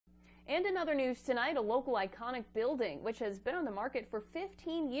And in other news tonight, a local iconic building, which has been on the market for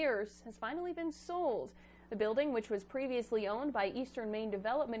 15 years, has finally been sold. The building, which was previously owned by Eastern Maine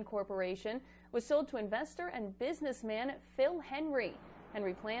Development Corporation, was sold to investor and businessman Phil Henry.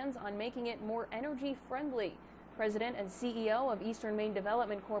 Henry plans on making it more energy friendly. President and CEO of Eastern Maine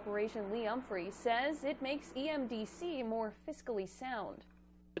Development Corporation, Umphrey, says it makes EMDC more fiscally sound.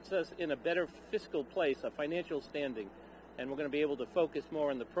 It puts us in a better fiscal place, a financial standing, and we're going to be able to focus more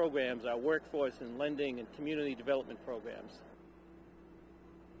on the programs, our workforce and lending and community development programs.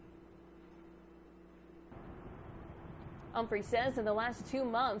 Umphrey says in the last 2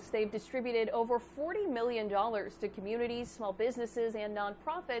 months, they've distributed over $40 million to communities, small businesses, and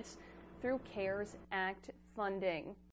nonprofits through CARES Act funding.